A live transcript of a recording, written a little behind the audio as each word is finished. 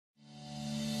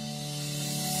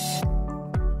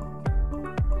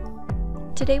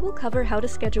Today we'll cover how to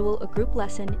schedule a group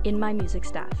lesson in My Music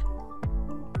Staff.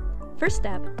 First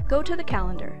step, go to the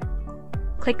calendar.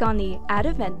 Click on the Add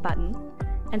Event button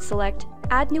and select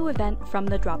Add New Event from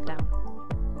the drop-down.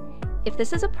 If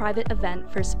this is a private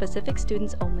event for specific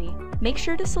students only, make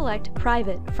sure to select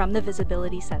Private from the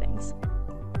visibility settings.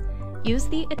 Use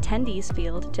the Attendees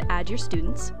field to add your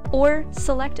students, or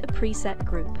select a preset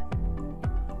group.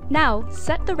 Now,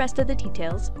 set the rest of the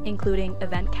details, including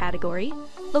event category,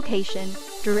 location,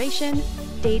 duration,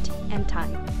 date, and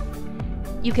time.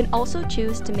 You can also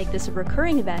choose to make this a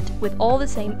recurring event with all the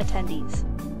same attendees.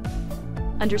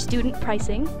 Under Student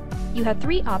Pricing, you have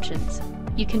three options.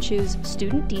 You can choose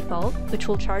Student Default, which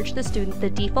will charge the student the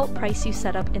default price you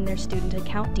set up in their student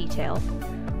account detail,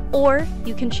 or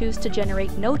you can choose to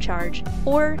generate no charge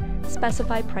or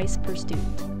specify price per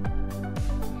student.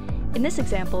 In this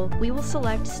example, we will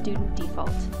select Student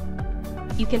Default.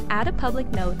 You can add a public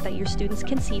note that your students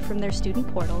can see from their student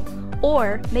portal,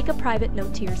 or make a private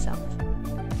note to yourself.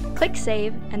 Click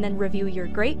Save and then review your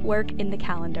great work in the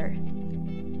calendar.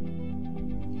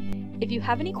 If you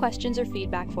have any questions or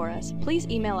feedback for us, please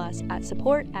email us at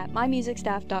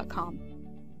support@mymusicstaff.com.